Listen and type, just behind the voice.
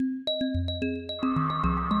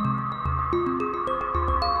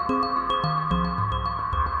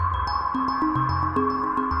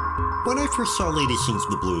When I first saw Lady Sings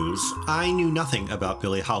the Blues, I knew nothing about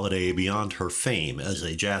Billie Holiday beyond her fame as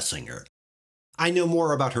a jazz singer. I know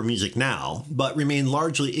more about her music now, but remain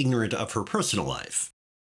largely ignorant of her personal life.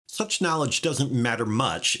 Such knowledge doesn't matter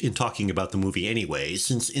much in talking about the movie anyway,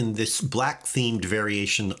 since in this black-themed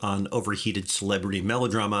variation on overheated celebrity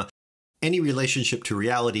melodrama, any relationship to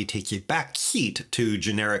reality takes a back seat to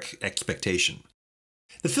generic expectation.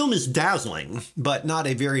 The film is dazzling, but not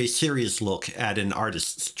a very serious look at an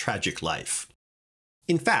artist's tragic life.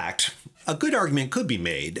 In fact, a good argument could be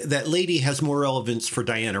made that Lady has more relevance for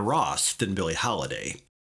Diana Ross than Billie Holiday.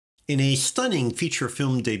 In a stunning feature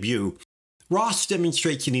film debut, Ross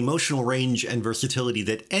demonstrates an emotional range and versatility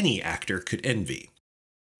that any actor could envy.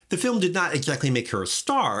 The film did not exactly make her a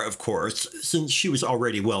star, of course, since she was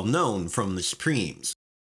already well known from The Supremes.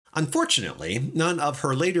 Unfortunately, none of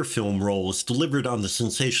her later film roles delivered on the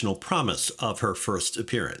sensational promise of her first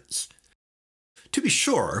appearance. To be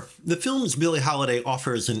sure, the film's Billie Holiday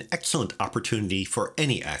offers an excellent opportunity for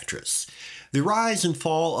any actress. The rise and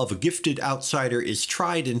fall of a gifted outsider is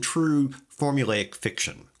tried and true formulaic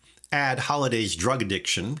fiction. Add Holiday's drug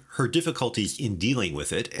addiction, her difficulties in dealing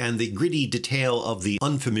with it, and the gritty detail of the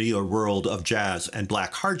unfamiliar world of jazz and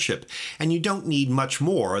black hardship, and you don't need much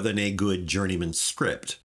more than a good journeyman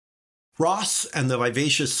script. Ross and the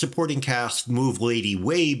vivacious supporting cast move Lady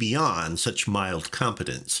way beyond such mild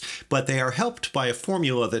competence, but they are helped by a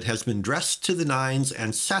formula that has been dressed to the nines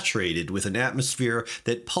and saturated with an atmosphere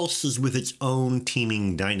that pulses with its own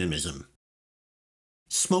teeming dynamism.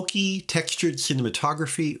 Smoky, textured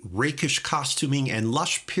cinematography, rakish costuming, and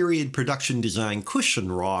lush period production design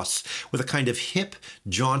cushion Ross with a kind of hip,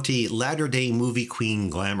 jaunty, latter-day movie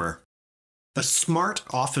queen glamour. The smart,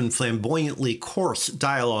 often flamboyantly coarse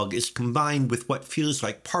dialogue is combined with what feels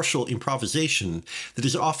like partial improvisation that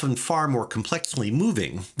is often far more complexly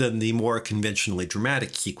moving than the more conventionally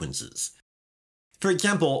dramatic sequences. For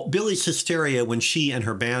example, Billie's hysteria when she and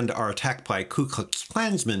her band are attacked by Ku Klux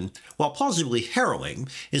Klansmen, while plausibly harrowing,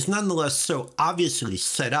 is nonetheless so obviously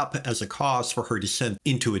set up as a cause for her descent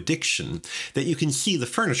into addiction that you can see the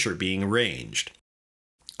furniture being arranged.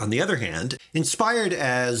 On the other hand, inspired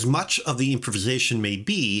as much of the improvisation may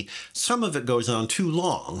be, some of it goes on too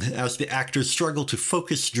long as the actors struggle to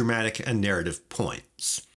focus dramatic and narrative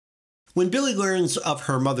points. When Billie learns of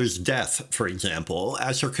her mother's death, for example,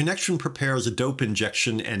 as her connection prepares a dope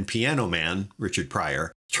injection and Piano Man, Richard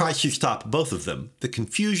Pryor, tries to stop both of them, the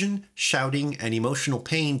confusion, shouting, and emotional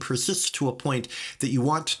pain persists to a point that you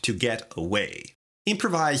want to get away.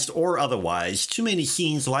 Improvised or otherwise, too many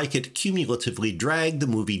scenes like it cumulatively drag the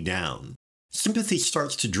movie down. Sympathy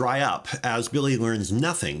starts to dry up as Billie learns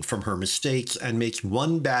nothing from her mistakes and makes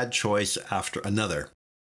one bad choice after another.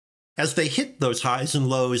 As they hit those highs and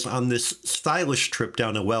lows on this stylish trip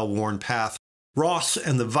down a well-worn path, Ross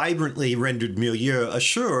and the vibrantly rendered milieu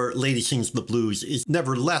assure Lady Sings the Blues is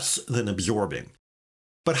never less than absorbing.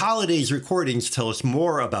 But Holiday's recordings tell us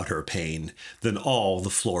more about her pain than all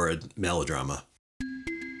the florid melodrama.